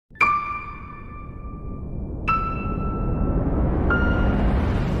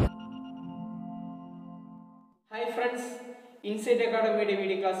Friends, insight അക്കാഡമിയുടെ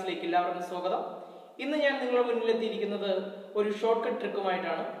video ക്ലാസ്സിലേക്ക് എല്ലാവർക്കും സ്വാഗതം. ഇന്ന് ഞാൻ നിങ്ങളുടെ മുന്നിലെത്തിയിരിക്കുന്നത് ഒരു ഷോർട്ട് കട്ട്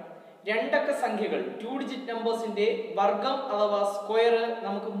ട്രിക്കുമായിട്ടാണ്. രണ്ടക്ക സംഖ്യകൾ 2 ഡിജിറ്റ് നമ്പേഴ്സിന്റെ വർഗം അഥവാ സ്ക്വയർ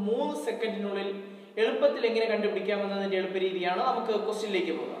നമുക്ക് 3 സെക്കൻഡിനുള്ളിൽ എളുപ്പത്തിൽ എങ്ങനെ കണ്ടുപിടിക്കാമെന്നതിന്റെ എളുപ്പരീതിയാണ്. നമുക്ക്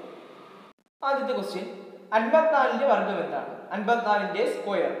ക്വസ്റ്റ്യനിലേക്ക് പോകാം. ആദ്യത്തെ ക്വസ്റ്റ്യൻ, 54ന്റെ വർഗം എന്താണ്? 54ന്റെ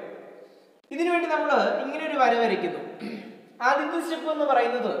സ്ക്വയർ. ഇതിനുവേണ്ടി നമ്മൾ ഇങ്ങനെ ഒരു വര വരയ്ക്കുന്നു. ആദ്യത്തെ സ്റ്റെപ്പ് എന്ന്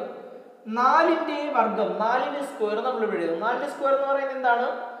പറയുന്നത് 4ന്റെ വർഗം, 4ന്റെ സ്ക്വയർ നമ്മൾ ഇവിടെ എഴുതും. 4ന്റെ സ്ക്വയർ എന്ന് പറയുന്നത് എന്താണ്?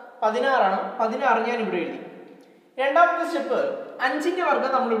 16 ആണ്. 16 ഞാൻ ഇവിടെ എഴുതി. രണ്ടാമത്തെ സ്റ്റെപ്പ് 5ന്റെ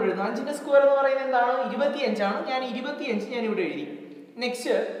വർഗം നമ്മൾ ഇവിടെ എഴുതും. 5ന്റെ സ്ക്വയർ എന്ന് പറയുന്നത് എന്താണ്? 25 ആണ്. ഞാൻ 25 ഞാൻ ഇവിടെ എഴുതി.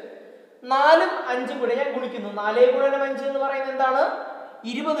 നെക്സ്റ്റ് 4ഉം 5ഉം കൂടെ ഞാൻ ഗുണിക്കുന്നു. 4 ഗുണനം 5 എന്ന് പറയുന്നത് എന്താണ്?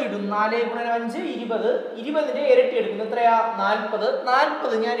 20 ഇടും. 4 ഗുണനം 5 20. 20ന്റെ ഇരട്ടി എടുക്കുന്നു. എത്രയാ? 40.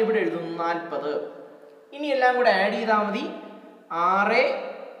 40 ഞാൻ ഇവിടെ എഴുതുന്നു. 40. ഇനി എല്ലാം കൂടെ ആഡ് ചെയ്താൽ മതി. 6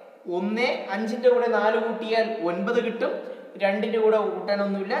 1 5ന്റെ കൂടെ 4 കൂട്ടിയാൽ 9 കിട്ടും. 2ന്റെ കൂടെ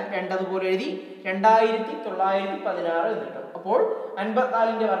കൂട്ടാനൊന്നുമില്ല, 2 അതുപോലെ എഴുതി. 2916 എന്ന് കിട്ടും. അപ്പോൾ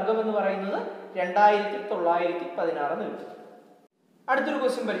 54ന്റെ വർഗം എന്ന് പറയുന്നത് 2916 എന്ന് കിട്ടും. അടുത്തൊരു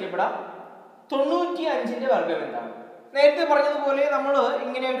ക്വസ്റ്റ്യൻ പരിചയപ്പെടാം. 95ന്റെ വർഗം എന്താണ്? നേരത്തെ പറഞ്ഞതുപോലെ നമ്മൾ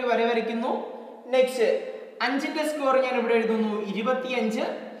ഇങ്ങനെ ഒരു വര വരയ്ക്കുന്നു. നെക്സ്റ്റ് 5ന്റെ സ്ക്വയർ ഞാൻ ഇവിടെ എഴുതുന്നു 25.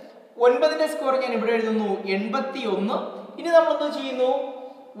 9ന്റെ സ്ക്വയർ ഞാൻ ഇവിടെ എഴുതുന്നു 81. ഇനി നമ്മൾ എന്ത് ചെയ്യുന്നു?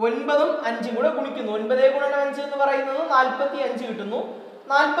 9ഉം 5ഉം കൂടെ ഗുണിക്കുന്നു. 9 ഗുണനം 5 എന്ന് പറയുന്നത് 45 കിട്ടുന്നു.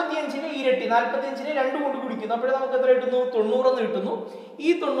 45ന്റെ ഇരട്ടി, 45നെ 2 കൊണ്ട് ഗുണിക്കുന്നു. അപ്പോൾ നമുക്ക് എത്ര കിട്ടുന്നു? 90 എന്ന് കിട്ടുന്നു. ഈ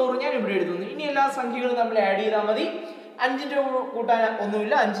 90 ഞാൻ ഇവിടെ എഴുതുന്നു. ഇനി എല്ലാ സംഖ്യകളും നമ്മൾ ആഡ് ചെയ്താൽ മതി. 5ന്റെ കൂട്ടാൻ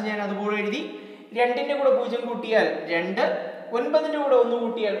ഒന്നുമില്ല, 5 ഞാൻ അതുപോലെ എഴുതി. 2ന്റെ കൂടെ 0 കൂട്ടിയാൽ 2. 9ന്റെ കൂടെ 1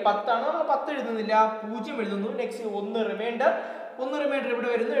 കൂട്ടിയാൽ 10 ആണ്. നമ്മൾ 10 എഴുതുന്നില്ല, 0 എഴുതുന്നു. നെക്സ്റ്റ് 1 റിമൈൻഡർ ഇവിടെ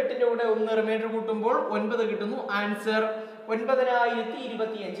വരുന്നു. 8ന്റെ കൂടെ 1 റിമൈൻഡർ കൂട്ടുമ്പോൾ 9 കിട്ടുന്നു. ആൻസർ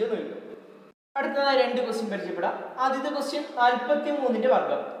 9025 എന്ന് കിട്ടും. അടുത്തതായി 2 ക്വസ്റ്റ്യൻ പരിചയപ്പെടാം. ആദ്യത്തെ ക്വസ്റ്റ്യൻ 43ന്റെ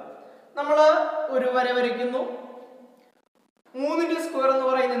വർഗം. നമ്മൾ ഒരു വര വരയ്ക്കുന്നു. 3ന്റെ സ്ക്വയർ എന്ന്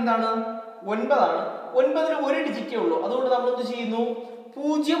പറയുന്നത് എന്താണ്? 9 ആണ്. 9ന് ഒരു ഡിജിറ്റേ ഉള്ളൂ. അതുകൊണ്ട് നമ്മൾ എന്ത് ചെയ്യുന്നു?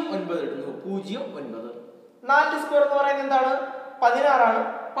 09 ഇടുന്നു. 09. 4ന്റെ സ്ക്വയർ എന്ന് പറയുന്നത് എന്താണ്? 16 ആണ്.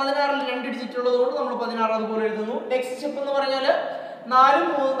 16ൽ 2 ഡിജിറ്റ് ഉള്ളതുകൊണ്ട് നമ്മൾ 16 അതുപോലെ എഴുതുന്നു. നെക്സ്റ്റ് സ്റ്റെപ്പ് എന്ന് പറഞ്ഞാൽ 4ഉം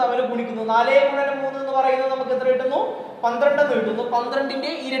 3ഉം തമ്മിൽ ഗുണിക്കുന്നു. 4 ഗുണനം 3 എന്ന് പറയുന്നത് നമുക്ക് എത്ര കിട്ടുന്നു? 12 എന്ന് കിട്ടുന്നു.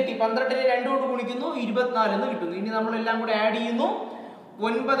 12ന്റെ ഇരട്ടി, 12നെ 2 കൊണ്ട് ഗുണിക്കുന്നു. 24 എന്ന് കിട്ടുന്നു. ഇനി നമ്മൾ എല്ലാം കൂടെ ആഡ് ചെയ്യുന്നു.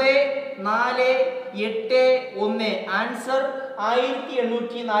 9 4 8 1. ആൻസർ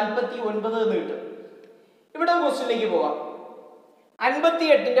 1849 എന്ന് കിട്ടും. ഇവിടെ ക്വസ്റ്റ്യനിലേക്ക് പോകാം.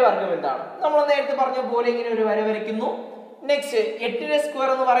 58ന്റെ വർഗം എന്താണ്? നമ്മൾ നേരത്തെ പറഞ്ഞ പോലെ ഇങ്ങനെ ഒരു വര വരയ്ക്കുന്നു. നെക്സ്റ്റ് 8ന്റെ സ്ക്വയർ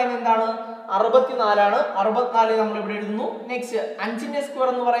എന്ന് പറയുന്നത് എന്താണ്? 64 ആണ്. 64 നമ്മൾ ഇവിടെ എഴുതുന്നു. നെക്സ്റ്റ് 5ന്റെ സ്ക്വയർ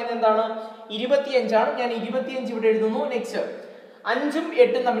എന്ന് പറയുന്നത് എന്താണ്? 25 ആണ്. ഞാൻ 25 ഇവിടെ എഴുതുന്നു. നെക്സ്റ്റ് 5ഉം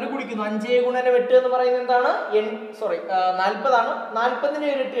 8ഉം തമ്മിൽ ഗുണിക്കുന്നു. 5 ഗുണനം 8 എന്ന് പറയുന്നത് എന്താണ്? 40 ആണ്. 40ന്റെ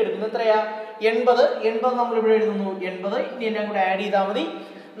ഇരട്ടി എടുക്കുന്നു. എത്രയാ? 80. 80 നമ്മൾ ഇവിടെ എഴുതുന്നു. 80. ഇനി എല്ലാം കൂടെ ആഡ് ചെയ്താൽ മതി.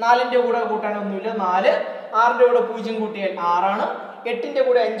 4ന്റെ കൂടെ കൂട്ടാനൊന്നുമില്ല, 4. 6ന്റെ കൂടെ 0 കൂട്ടിയാൽ 6 ആണ്. 8ന്റെ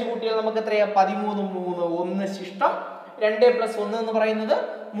കൂടെ 5 കൂട്ടിയാൽ നമുക്ക് എത്രയാ? 13 3 1 ശിഷ്ടം. 2 + 1 എന്ന് പറയുന്നത്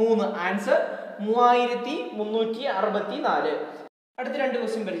 3. ആൻസർ 3364. അടുത്ത 2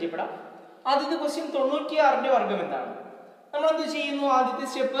 ക്വസ്റ്റ്യൻ പരിചയപ്പെടാം. ആദ്യത്തെ ക്വസ്റ്റ്യൻ 96ന്റെ വർഗം എന്താണ്? നമ്മൾ എന്ത് ചെയ്യുന്നു? ആദ്യത്തെ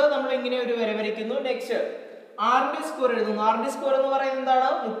സ്റ്റെപ്പ് നമ്മൾ ഇങ്ങനെ ഒരു വര വരയ്ക്കുന്നു. നെക്സ്റ്റ് 6ന്റെ സ്ക്വയർ എഴുതുന്നു. 6ന്റെ സ്ക്വയർ എന്ന് പറയുന്നത് എന്താണ്?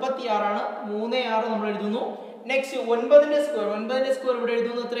 36 ആണ്. 3 6 നമ്മൾ എഴുതുന്നു. നെക്സ്റ്റ് 9ന്റെ സ്ക്വയർ ഇവിടെ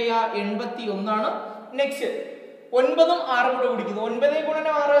എഴുതുന്നു. എത്രയാ? 81 ആണ്. നെക്സ്റ്റ് 9ഉം 6ഉം കൂടെ ഗുണിക്കുന്നു. 9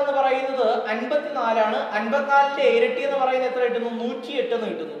 ഗുണനം 6 എന്ന് പറയുന്നത് 54 ആണ്. 54ന്റെ ഇരട്ടി എന്ന് പറയുന്നത് എത്ര കിട്ടുന്നു? 108 എന്ന്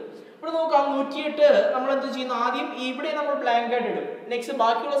കിട്ടുന്നു. ഇവിടെ നോക്കാം, 108 നമ്മൾ എന്ത് ചെയ്യുന്നു? ആദ്യം ഇവിടെ നമ്മൾ ബ്ലാങ്ക് ആയിട്ട് ഇടും. നെക്സ്റ്റ്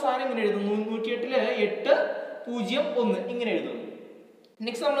ബാക്കിയുള്ള സാധനം ഇങ്ങനെ എഴുതുന്നു. 108ല് 8 0 1 ഇങ്ങനെ എഴുതുന്നു.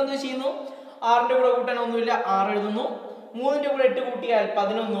 നെക്സ്റ്റ് നമ്മൾ എന്ത് ചെയ്യുന്നു? 6ന്റെ കൂടെ കൂട്ടാൻ ഒന്നുമില്ല, 6 എഴുതുന്നു. 3ന്റെ കൂടെ 8 കൂട്ടിയാൽ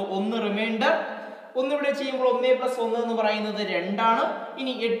 11. 1 റിമൈൻഡർ. 1 ഇവിടെ ചെയ്യുമ്പോൾ 1 + 1 എന്ന് പറയുന്നത് 2 ആണ്.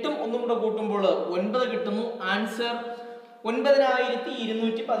 ഇനി 8ഉം 1ഉം കൂടെ കൂട്ടുമ്പോൾ 9 കിട്ടുന്നു. ആൻസർ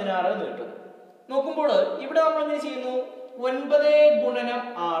 9216 എന്ന് കിട്ടും. നോക്കുമ്പോൾ ഇവിടെ നമ്മൾ എങ്ങനെ ചെയ്യുന്നു? 9 ഗുണനം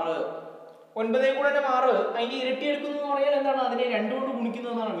 6. 9 ഗുണനം 6 അതിന്റെ ഇരട്ടി എടുക്കുന്നു എന്ന് പറഞ്ഞാൽ എന്താണ്? അതിനെ 2 കൊണ്ട് ഗുണിക്കുന്നു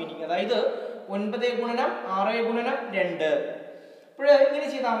എന്നാണ് മീനിങ്. അതായത് 9 ഗുണനം 6 ഗുണനം 2. ഇപ്പോൾ ഇങ്ങനെ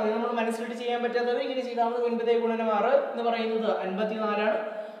ചെയ്താൽ മതി. നമ്മൾ മനസ്സിലിട്ട് ചെയ്യാൻ പറ്റാത്തത് ഇങ്ങനെ ചെയ്താൽ മതി. 9 ഗുണനം 6 എന്ന് പറയുന്നത് 54 ആണ്.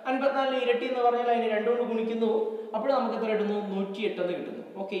 54 ഇരട്ടി എന്ന് പറഞ്ഞാൽ അതിനെ 2 കൊണ്ട് ഗുണിക്കുന്നു. അപ്പോൾ നമുക്ക് എത്ര കിട്ടുന്നു? 108 എന്ന് കിട്ടുന്നു.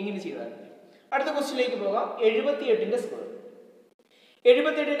 ഓക്കെ, ഇങ്ങനെ ചെയ്താൽ മതി. അടുത്ത ക്വസ്റ്റ്യനിലേക്ക് പോകാം. 78ന്റെ സ്ക്വയർ.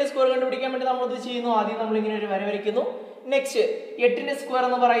 78ന്റെ സ്ക്വയർ കണ്ടുപിടിക്കാൻ വേണ്ടി നമ്മൾ ഇത് ചെയ്യുന്നു. ആദ്യം നമ്മൾ ഇങ്ങനെ ഒരു വര വരയ്ക്കുന്നു. നെക്സ്റ്റ് 8ന്റെ സ്ക്വയർ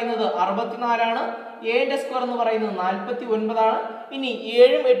എന്ന് പറയുന്നത് 64 ആണ്. 7ന്റെ സ്ക്വയർ എന്ന് പറയുന്നത് 49 ആണ്. ഇനി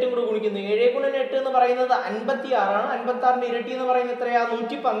 7ഉം 8ഉം കൂടെ ഗുണിക്കുന്നു. 7 ഗുണനം 8 എന്ന് പറയുന്നത് 56 ആണ്. 56ന്റെ ഇരട്ടി എന്ന് പറയുന്നത് എത്രയാ?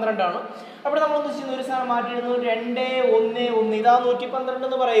 112 ആണ്. അപ്പോൾ നമ്മൾ ഒന്ന് ചെയ്യുന്ന ഒരു സാധനം മാറ്റി എഴുതുന്നു. 2 1 1 ഇതാ 112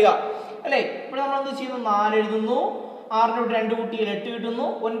 എന്ന് പറയുക അല്ലേ. ഇവിടെ നമ്മൾ എന്ത് ചെയ്യുന്നു? 4 എഴുതുന്നു. 6ന്റെ കൂടെ 2 കൂട്ടിയാൽ 8 കിട്ടുന്നു.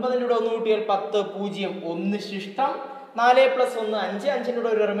 9ന്റെ കൂടെ 1 കൂട്ടിയാൽ 10 0 1 ശിഷ്ടം. 4 + 1 5. 5ന്റെ കൂടെ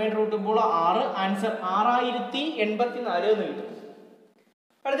ഒരു റിമൈൻഡർ കൂട്ടുമ്പോൾ 6. ആൻസർ 6084 എന്ന് കിട്ടും.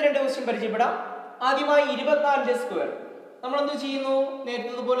 അടുത്ത 2 ക്വസ്റ്റ്യൻ പരിചയപ്പെടാം. ആദ്യമായി 24ന്റെ സ്ക്വയർ നമ്മൾ എന്ത് ചെയ്യുന്നു?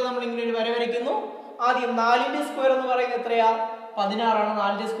 നേരത്തേതുപോലെ നമ്മൾ ഇങ്ങനെ ഒരു വര വരയ്ക്കുന്നു. ആദ്യം 4ന്റെ സ്ക്വയർ എന്ന് പറയുന്നത് എത്രയാ? 16 ആണ്.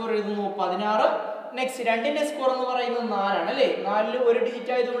 4ന്റെ സ്ക്വയർ എഴുതുന്നു 16. നെക്സ്റ്റ് 2ന്റെ സ്ക്വയർ എന്ന് പറയുന്നത് 4 ആണ് അല്ലേ. 4ൽ ഒരു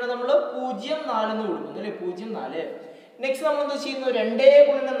ഡിജിറ്റ് ആയതുകൊണ്ട് നമ്മൾ 04 എന്ന് കൊടുക്കുന്നു അല്ലേ. 04. നെക്സ്റ്റ് നമ്മൾ എന്ത് ചെയ്യുന്നു? 2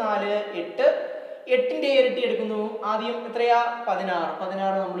 ഗുണനം 4 8. 8ന്റെ ഇരട്ടി എടുക്കുന്നു. ആദ്യം എത്രയാ?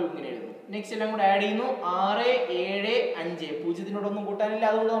 16 നമ്മൾ ഇങ്ങനെ എഴുതുന്നു. നെക്സ്റ്റ് എല്ലാം കൂടെ ആഡ് ചെയ്യുന്നു. 6 7 5 0നോടൊന്നും കൂട്ടാനില്ല.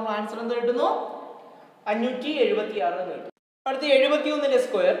 അതുകൊണ്ട് നമ്മൾ ആൻസർ എന്ത് കിട്ടുന്നു? 576 എന്ന് കിട്ടും. അടുത്ത 71ന്റെ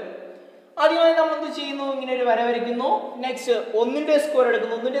സ്ക്വയർ. ആദ്യമായി നമ്മൾ എന്ത് ചെയ്യുന്നു? ഇങ്ങനെ ഒരു വര വരയ്ക്കുന്നു. നെക്സ്റ്റ് 1ന്റെ സ്ക്വയർ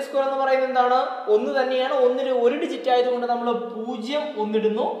എടുക്കുന്നു. 1ന്റെ സ്ക്വയർ എന്ന് പറയുന്നത് എന്താണ്? 1 തന്നെയാണ്. 1ൽ ഒരു ഡിജിറ്റ് ആയതുകൊണ്ട് നമ്മൾ 0 1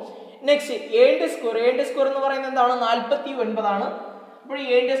 ഇടുന്നു. നെക്സ്റ്റ് 7ന്റെ സ്ക്വയർ എന്ന് പറയുന്നത് എന്താണ്? 49 ആണ്. അപ്പോൾ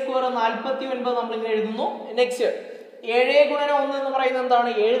 7ന്റെ സ്ക്വയർ 49 നമ്മൾ ഇങ്ങനെ എഴുതുന്നു. നെക്സ്റ്റ് 7 ഗുണനം 1 എന്ന് പറയുന്നത് എന്താണ്?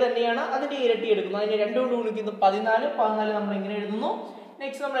 7 തന്നെയാണ്. അതിന്റെ ഇരട്ടി എടുക്കുന്നു. അതിനെ 2 കൊണ്ട് ഗുണിക്കുന്നു 14 നമ്മൾ ഇങ്ങനെ എഴുതുന്നു.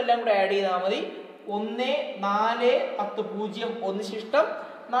 നെക്സ്റ്റ് നമ്മൾ എല്ലാം കൂടെ ആഡ് ചെയ്താൽ മതി. 1 4 10 0 1 ശിഷ്ടം.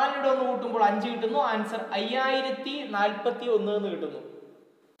 4ന്റെ 1 കൂട്ടുമ്പോൾ 5 കിട്ടുന്നു. ആൻസർ 5041 എന്ന് കിട്ടുന്നു.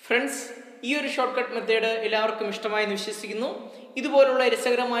 ഫ്രണ്ട്സ്, ഈ ഒരു ഷോർട്ട് കട്ട് മെത്തേഡ് എല്ലാവർക്കും ഇഷ്ടമായി എന്ന് വിശ്വസിക്കുന്നു. ഇതുപോലുള്ള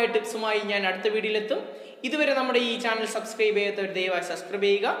രസകരമായ ടിപ്സുമായി ഞാൻ അടുത്ത വീഡിയോയിലെത്തും. ഇതുവരെ നമ്മുടെ ഈ ചാനൽ സബ്സ്ക്രൈബ് ചെയ്യാത്തവർ ദയവായി സബ്സ്ക്രൈബ്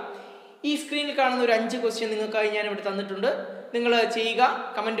ചെയ്യുക. ഈ സ്ക്രീനിൽ കാണുന്ന ഒരു 5 ക്വസ്റ്റ്യൻ നിങ്ങൾക്കായി ഞാൻ ഇവിടെ തന്നിട്ടുണ്ട്. നിങ്ങൾ ചെയ്യുക,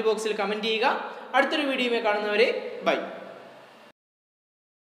 കമൻറ്റ് ബോക്സിൽ കമൻറ്റ് ചെയ്യുക. അടുത്തൊരു വീഡിയോയിൽ കാണുന്നവരെ ബൈ.